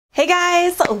Hey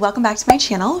guys, welcome back to my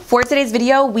channel. For today's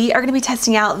video, we are going to be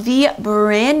testing out the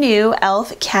brand new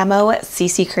e.l.f. Camo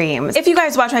CC Creams. If you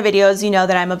guys watch my videos, you know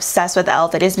that I'm obsessed with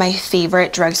e.l.f. It is my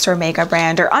favorite drugstore makeup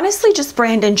brand, or honestly just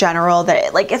brand in general,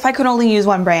 that like if I could only use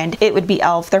one brand, it would be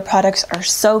e.l.f. Their products are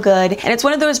so good, and it's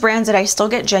one of those brands that I still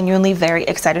get genuinely very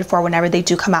excited for whenever they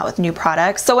do come out with new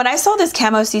products. So when I saw this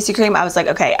Camo CC Cream, I was like,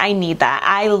 okay, I need that.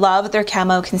 I love their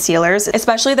Camo concealers,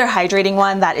 especially their hydrating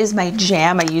one. That is my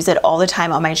jam. I use it all the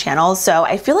time on my channel, so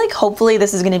I feel like hopefully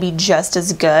this is going to be just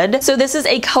as good. So this is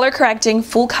a color correcting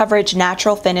full coverage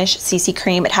natural finish CC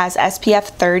cream. It has SPF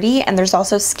 30 and there's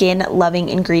also skin loving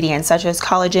ingredients such as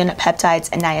collagen, peptides,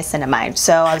 and niacinamide.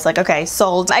 So I was like, okay,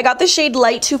 sold. I got the shade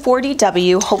light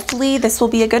 240W. Hopefully this will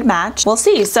be a good match. We'll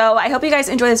see. So I hope you guys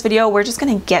enjoy this video. We're just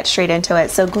gonna get straight into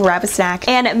it. So grab a snack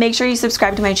and make sure you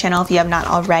subscribe to my channel if you have not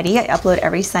already. I upload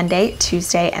every Sunday,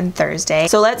 Tuesday, and Thursday.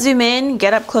 So let's zoom in,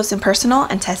 get up close and personal,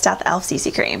 and test out the e.l.f.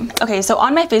 CC cream. Okay, so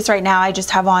on my face right now, I just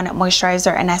have on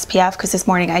moisturizer and SPF because this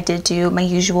morning I did do my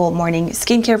usual morning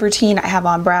skincare routine. I have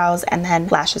on brows and then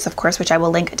lashes, of course, which I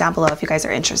will link down below if you guys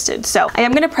are interested. So I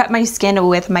am going to prep my skin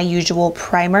with my usual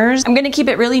primers. I'm going to keep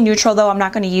it really neutral though. I'm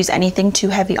not going to use anything too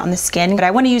heavy on the skin, but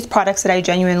I want to use products that I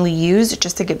genuinely use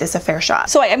just to give this a fair shot.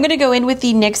 So I am going to go in with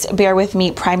the NYX Bare With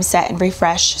Me Prime Set and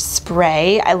Refresh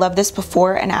Spray. I love this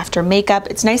before and after makeup.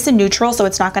 It's nice and neutral, so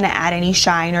it's not going to add any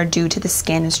shine or dew to the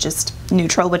skin. It's just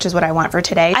neutral, which is what I want for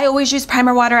today. I always use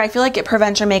primer water. I feel like it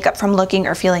prevents your makeup from looking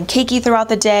or feeling cakey throughout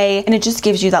the day, and it just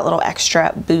gives you that little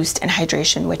extra boost and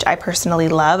hydration, which I personally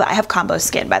love. I have combo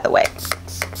skin, by the way.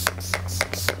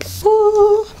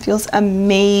 Ooh, feels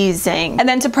amazing. And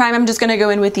then to prime, I'm just gonna go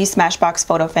in with the Smashbox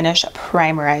Photo Finish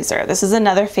Primerizer. This is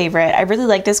another favorite. I really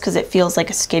like this because it feels like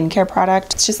a skincare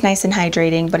product. It's just nice and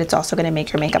hydrating, but it's also gonna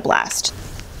make your makeup last.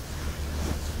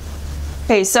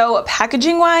 Okay, so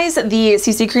packaging wise, the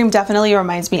CC cream definitely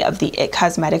reminds me of the IT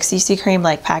Cosmetics CC cream,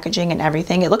 like packaging and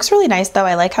everything. It looks really nice though.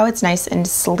 I like how it's nice and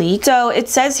sleek. So it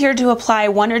says here to apply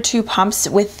 1 or 2 pumps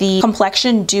with the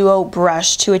Complexion Duo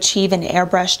brush to achieve an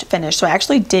airbrushed finish. So I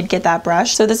actually did get that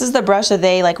brush. So this is the brush that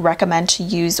they like recommend to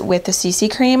use with the CC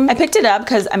cream. I picked it up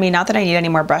because, I mean, not that I need any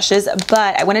more brushes,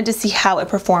 but I wanted to see how it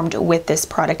performed with this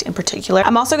product in particular.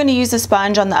 I'm also going to use the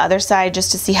sponge on the other side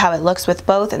just to see how it looks with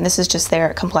both. And this is just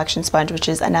their complexion sponge, which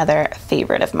is another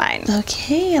favorite of mine.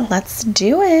 Okay, let's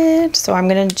do it. So I'm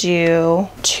gonna do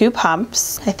 2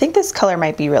 pumps. I think this color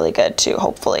might be really good too,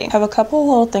 hopefully. I have a couple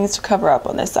little things to cover up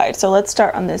on this side. So let's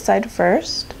start on this side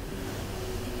first.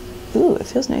 Ooh, it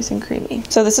feels nice and creamy.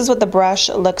 So this is what the brush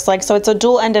looks like. So it's a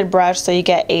dual-ended brush, so you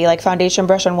get a like foundation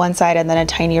brush on one side and then a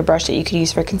tinier brush that you could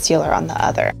use for concealer on the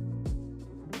other.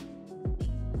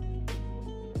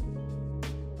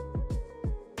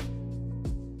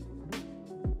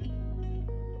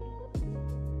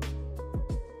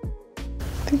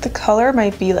 I think the color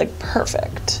might be like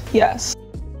perfect. Yes.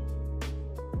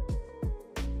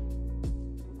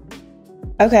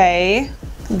 Okay,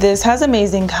 this has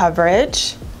amazing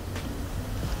coverage.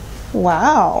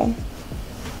 Wow.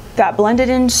 That blended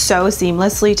in so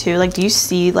seamlessly too. Like, do you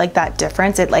see like that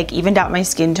difference? It like evened out my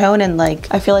skin tone and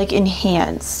like I feel like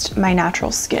enhanced my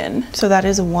natural skin. So that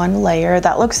is one layer.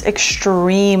 That looks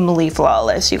extremely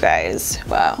flawless, you guys.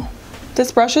 Wow.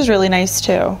 This brush is really nice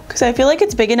too, because I feel like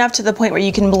it's big enough to the point where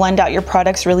you can blend out your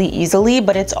products really easily,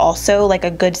 but it's also like a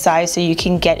good size so you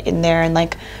can get in there and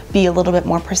like be a little bit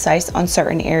more precise on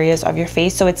certain areas of your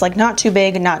face. So it's like not too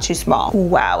big, not too small.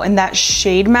 Wow, and that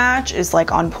shade match is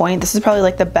like on point. This is probably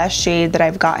like the best shade that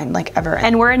I've gotten like ever.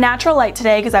 And we're in natural light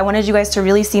today because I wanted you guys to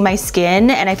really see my skin,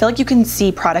 and I feel like you can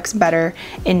see products better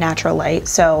in natural light.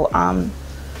 So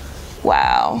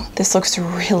wow, this looks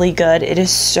really good. It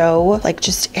is so like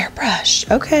just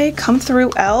airbrushed. Okay, come through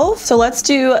e.l.f. So let's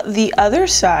do the other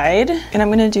side, and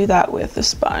I'm gonna do that with the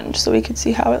sponge so we can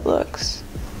see how it looks.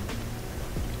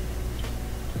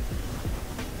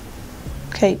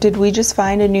 Okay, did we just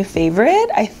find a new favorite?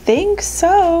 I think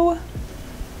so.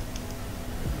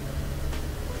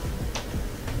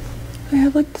 I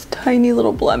have like this tiny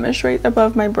little blemish right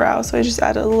above my brow, so I just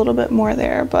added a little bit more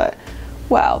there, but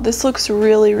wow, this looks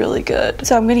really, really good.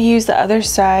 So I'm gonna use the other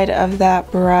side of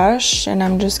that brush and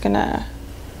I'm just gonna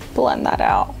blend that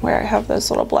out where I have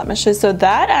those little blemishes. So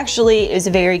that actually is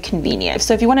very convenient.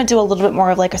 So if you wanna do a little bit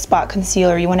more of like a spot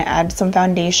concealer, you wanna add some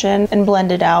foundation and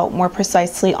blend it out more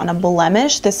precisely on a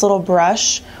blemish, this little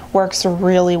brush works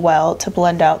really well to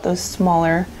blend out those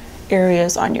smaller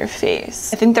areas on your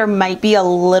face. I think there might be a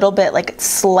little bit like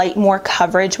slight more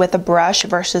coverage with a brush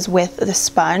versus with the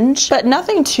sponge, but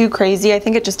nothing too crazy. I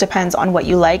think it just depends on what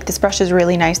you like. This brush is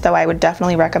really nice though. I would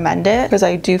definitely recommend it because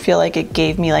I do feel like it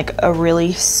gave me like a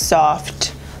really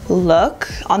soft look.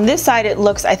 On this side, it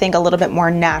looks, I think, a little bit more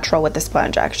natural with the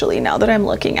sponge, actually, now that I'm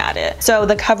looking at it. So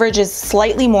the coverage is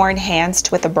slightly more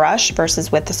enhanced with the brush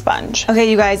versus with the sponge. Okay,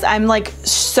 you guys, I'm like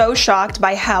so shocked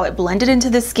by how it blended into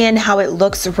the skin, how it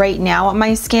looks right now on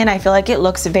my skin. I feel like it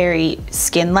looks very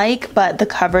skin-like, but the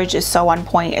coverage is so on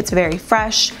point. It's very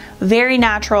fresh, very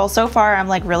natural. So far, I'm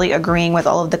like really agreeing with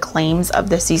all of the claims of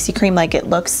the CC cream. Like, it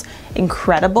looks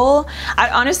incredible. I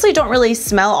honestly don't really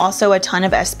smell also a ton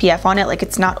of SPF on it. Like,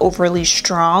 it's not overly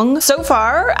strong. So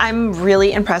far, I'm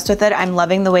really impressed with it. I'm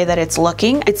loving the way that it's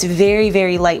looking. It's very,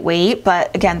 very lightweight,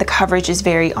 but again, the coverage is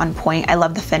very on point. I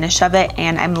love the finish of it,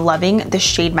 and I'm loving the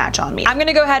shade match on me. I'm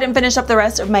gonna go ahead and finish up the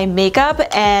rest of my makeup,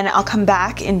 and I'll come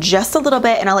back in just a little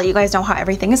bit and I'll let you guys know how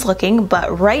everything is looking.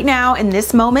 But right now, in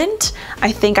this moment,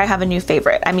 I think I have a new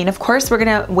favorite. I mean, of course, we're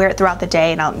gonna wear it throughout the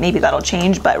day, and maybe that'll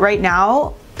change, but right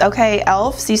now, okay,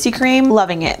 e.l.f. CC cream,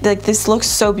 loving it. Like, this looks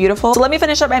so beautiful. So let me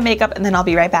finish up my makeup and then I'll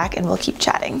be right back and we'll keep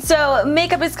chatting. So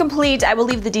makeup is complete. I will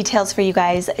leave the details for you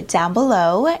guys down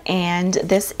below, and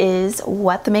this is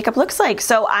what the makeup looks like.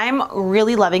 So I'm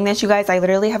really loving this, you guys. I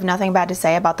literally have nothing bad to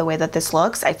say about the way that this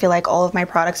looks. I feel like all of my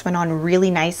products went on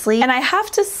really nicely, and I have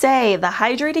to say the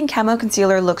hydrating camo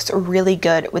concealer looks really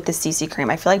good with the CC cream.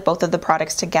 I feel like both of the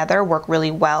products together work really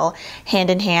well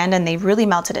hand in hand, and they really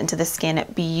melted into the skin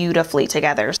beautifully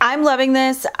together. I'm loving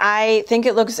this. I think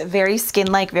it looks very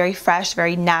skin-like, very fresh,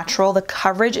 very natural. The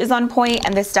coverage is on point,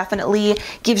 and this definitely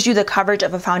gives you the coverage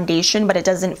of a foundation, but it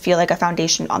doesn't feel like a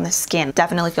foundation on the skin. It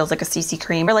definitely feels like a CC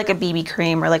cream or like a BB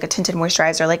cream or like a tinted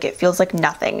moisturizer. Like, it feels like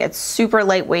nothing. It's super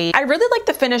lightweight. I really like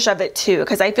the finish of it too,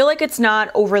 because I feel like it's not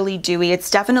overly dewy. It's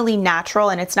definitely natural,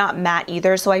 and it's not matte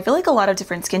either. So I feel like a lot of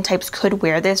different skin types could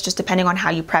wear this, just depending on how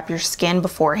you prep your skin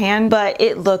beforehand. But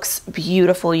it looks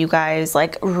beautiful, you guys.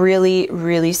 Like, really,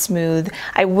 really smooth.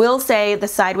 I will say the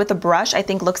side with the brush, I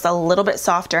think, looks a little bit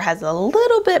softer, has a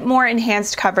little bit more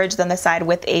enhanced coverage than the side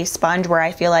with a sponge, where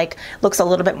I feel like looks a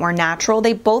little bit more natural.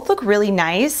 They both look really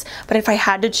nice, but if I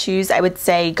had to choose, I would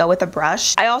say go with a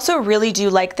brush. I also really do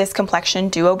like this complexion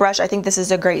duo brush. I think this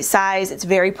is a great size. It's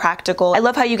very practical. I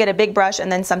love how you get a big brush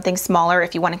and then something smaller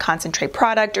if you want to concentrate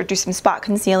product or do some spot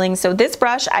concealing. So this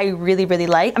brush I really, really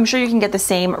like. I'm sure you can get the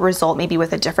same result maybe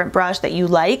with a different brush that you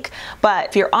like, but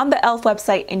if you're on the e.l.f.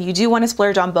 website and you do want to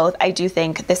splurge on both, I do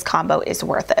think this combo is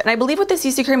worth it. And I believe with the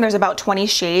CC cream, there's about 20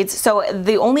 shades. So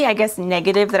the only, I guess,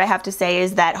 negative that I have to say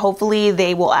is that hopefully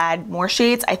they will add more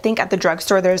shades. I think at the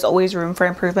drugstore, there's always room for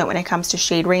improvement when it comes to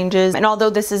shade ranges. And although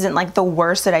this isn't like the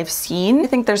worst that I've seen, I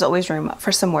think there's always room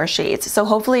for some more shades. So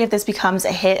hopefully if this becomes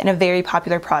a hit and a very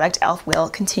popular product, e.l.f. will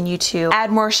continue to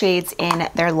add more shades in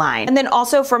their line. And then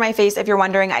also for my face, if you're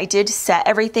wondering, I did set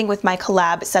everything with my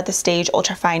collab Set the Stage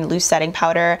Ultra Fine Loose Setting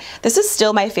Powder. This is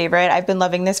still my favorite. I've been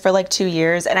loving this for like 2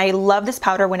 years, and I love this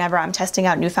powder whenever I'm testing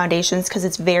out new foundations because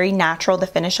it's very natural, the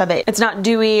finish of it. It's not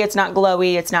dewy, it's not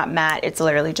glowy, it's not matte, it's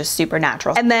literally just super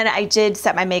natural. And then I did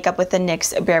set my makeup with the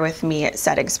NYX Bear With Me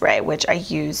setting spray, which I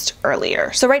used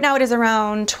earlier. So right now it is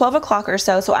around 12 o'clock or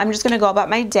so, so I'm just gonna go about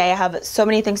my day. I have so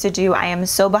many things to do. I am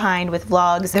so behind with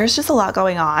vlogs. There's just a lot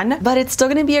going on, but it's still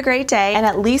gonna be a great day, and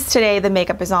at least today the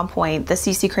makeup is on point, the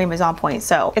CC cream is on point,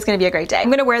 so it's gonna be a great day. I'm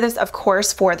gonna wear this, of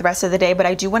course, for the rest of the day, but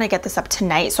I do want to get this up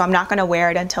tonight, so I'm not going to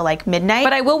wear it until like midnight,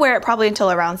 but I will wear it probably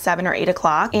until around 7 or 8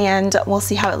 o'clock, and we'll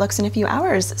see how it looks in a few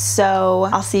hours. So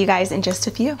I'll see you guys in just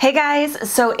a few. Hey guys,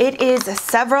 so it is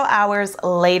several hours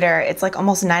later. It's like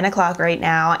almost 9 o'clock right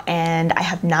now, and I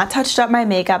have not touched up my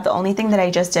makeup. The only thing that I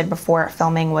just did before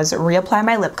filming was reapply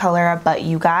my lip color, but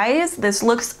you guys, this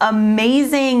looks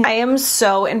amazing. I am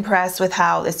so impressed with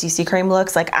how the CC cream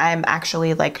looks. Like, I'm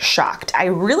actually like shocked. I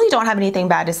really don't have anything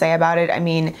bad to say about it. I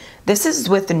mean, this is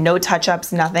with no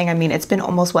touch-ups, nothing. I mean, it's been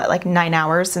almost, what, like 9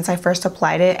 hours since I first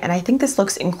applied it, and I think this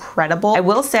looks incredible. I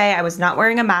will say I was not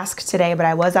wearing a mask today, but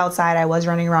I was outside, I was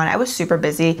running around, I was super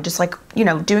busy, just like, you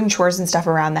know, doing chores and stuff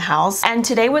around the house. And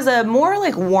today was a more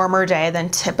like warmer day than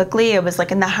typically. It was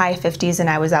like in the high 50s and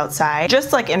I was outside,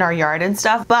 just like in our yard and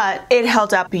stuff, but it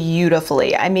held up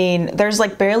beautifully. I mean, there's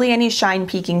like barely any shine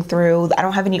peeking through. I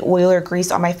don't have any oil or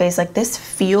grease on my face. Like, this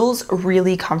feels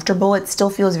really comfortable. It still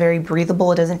feels very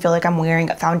breathable. It doesn't feel like I'm wearing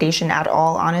a foundation at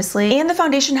all, honestly. And the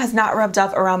foundation has not rubbed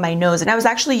up around my nose. And I was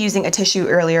actually using a tissue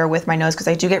earlier with my nose because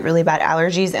I do get really bad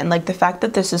allergies. And like, the fact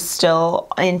that this is still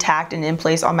intact and in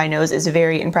place on my nose is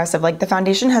very impressive. Like, the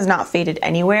foundation has not faded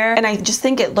anywhere. And I just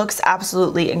think it looks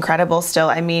absolutely incredible still.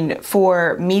 I mean,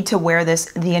 for me to wear this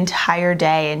the entire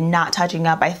day and not touching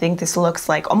up, I think this looks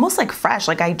like almost like fresh.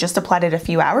 Like, I just applied it a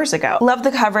few hours ago. Love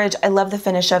the coverage. I love the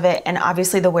finish of it. And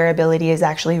obviously the wearability is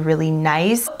actually really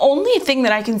nice. Only thing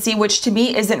that I can see see, which to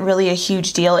me isn't really a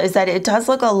huge deal, is that it does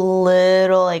look a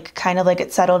little like kind of like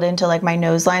it settled into like my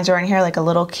nose lines around here, like a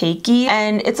little cakey,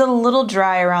 and it's a little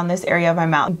dry around this area of my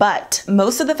mouth. But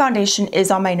most of the foundation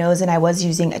is on my nose and I was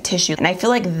using a tissue, and I feel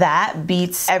like that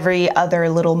beats every other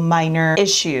little minor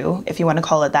issue, if you want to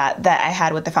call it that I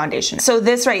had with the foundation. So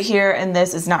this right here and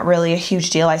this is not really a huge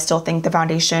deal. I still think the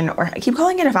foundation, or I keep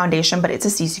calling it a foundation, but it's a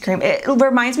CC cream. It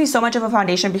reminds me so much of a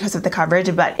foundation because of the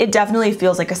coverage, but it definitely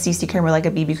feels like a CC cream or like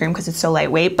a BB cream because it's so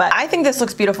lightweight. But I think this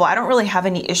looks beautiful. I don't really have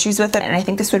any issues with it, and I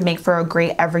think this would make for a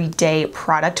great everyday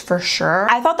product for sure.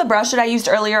 I thought the brush that I used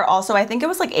earlier also, I think it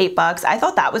was like $8. I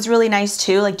thought that was really nice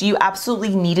too. Like, do you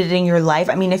absolutely need it in your life?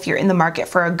 I mean, if you're in the market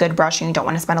for a good brush and you don't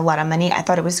want to spend a lot of money, I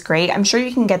thought it was great. I'm sure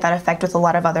you can get that effect with a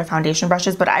lot of other foundation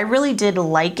brushes, but I really did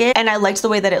like it, and I liked the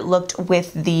way that it looked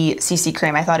with the CC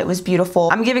cream. I thought it was beautiful.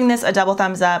 I'm giving this a double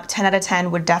thumbs up. 10 out of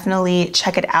 10. Would definitely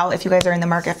check it out if you guys are in the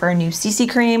market for a new CC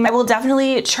cream. I will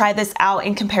definitely try this out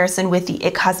in comparison with the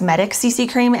IT Cosmetics CC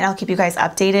cream, and I'll keep you guys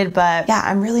updated. But yeah,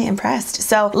 I'm really impressed.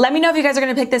 So let me know if you guys are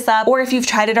gonna pick this up, or if you've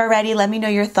tried it already, let me know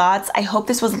your thoughts. I hope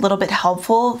this was a little bit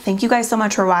helpful. Thank you guys so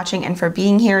much for watching and for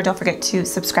being here. Don't forget to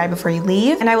subscribe before you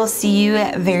leave, and I will see you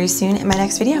very soon in my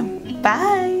next video.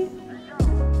 Bye.